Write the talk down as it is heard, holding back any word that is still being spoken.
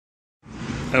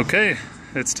Okay,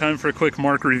 it's time for a quick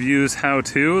Mark Reviews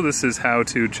how-to. This is how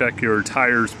to check your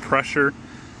tires pressure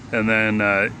and then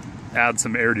add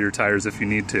some air to your tires if you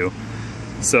need to.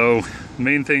 So the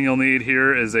main thing you'll need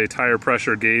here is a tire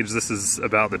pressure gauge. This is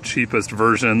about the cheapest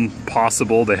version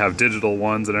possible. They have digital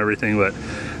ones and everything, but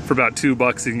for about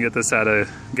 $2 you can get this at a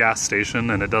gas station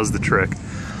and it does the trick.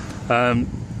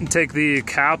 Take the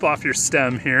cap off your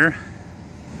stem here,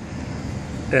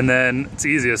 and then it's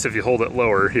easiest if you hold it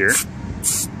lower here.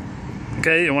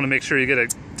 Okay, you want to make sure you get a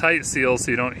tight seal so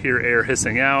you don't hear air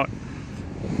hissing out.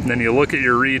 And then you look at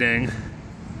your reading.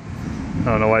 I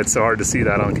don't know why it's so hard to see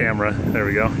that on camera. There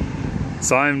we go.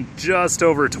 So I'm just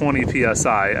over 20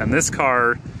 PSI, and this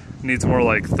car needs more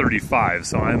like 35,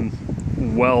 so I'm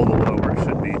well below where it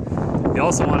should be. You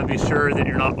also want to be sure that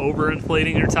you're not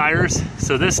overinflating your tires.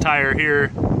 So this tire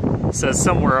here says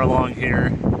somewhere along here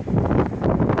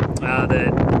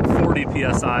that 40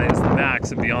 PSI is the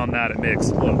max, and beyond that it may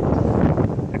explode.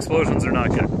 Explosions are not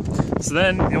good. So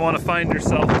then you want to find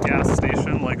yourself a gas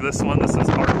station like this one. This is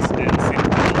Hart's in Cedar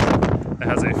Falls. It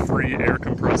has a free air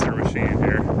compressor machine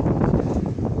here.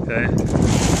 Okay.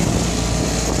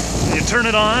 You turn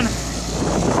it on,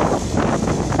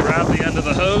 grab the end of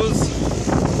the hose,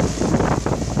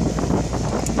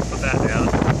 put that down.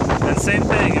 And same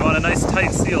thing, you want a nice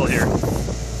tight seal here.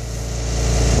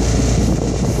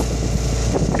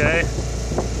 Okay.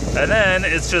 And then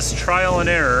it's just trial and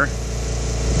error.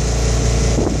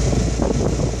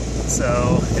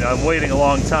 So, I'm waiting a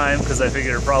long time because I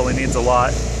figure it probably needs a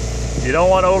lot. You don't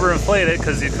want to overinflate it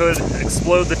because you could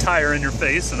explode the tire in your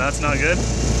face, and that's not good.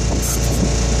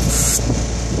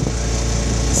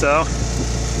 So,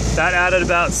 that added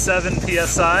about 7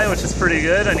 PSI, which is pretty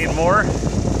good. I need more.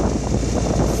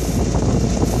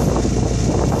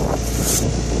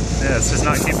 Yeah, it's just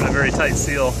not keeping a very tight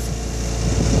seal.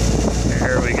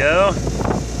 Here we go.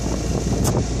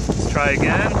 Let's try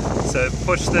again. So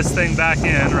push this thing back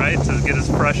in, right, to get his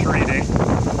pressure reading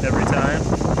every time.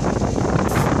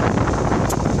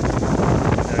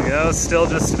 There we go, still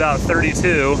just about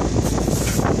 32.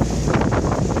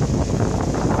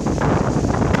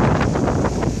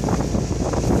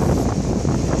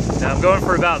 Now I'm going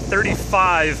for about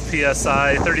 35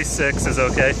 PSI, 36 is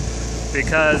okay,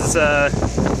 because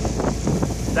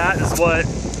that is what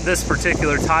this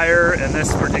particular tire and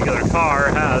this particular car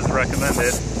has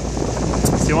recommended.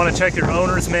 So you want to check your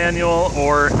owner's manual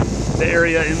or the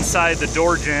area inside the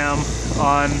door jamb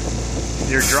on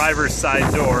your driver's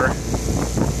side door,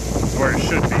 where it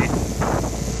should be.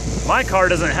 My car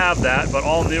doesn't have that, but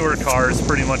all newer cars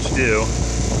pretty much do.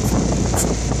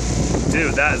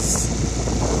 Dude, that is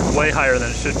way higher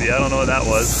than it should be. I don't know what that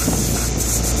was.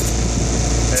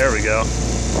 There we go.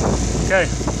 Okay,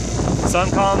 so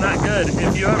I'm calling that good.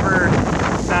 If you ever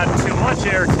add too much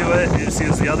air to it, you just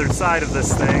use the other side of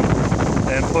this thing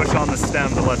and push on the stem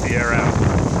to let the air out.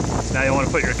 Now you want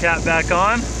to put your cap back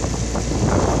on,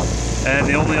 and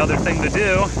the only other thing to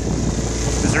do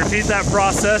is repeat that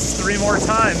process 3 more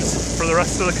times for the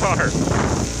rest of the car.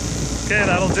 Okay,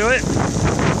 that'll do it.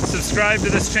 Subscribe to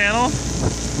this channel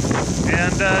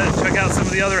and check out some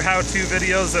of the other how-to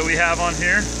videos that we have on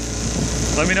here.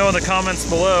 Let me know in the comments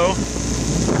below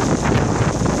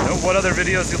what other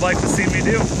videos you'd like to see me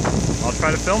do. I'll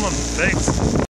try to film them. Thanks.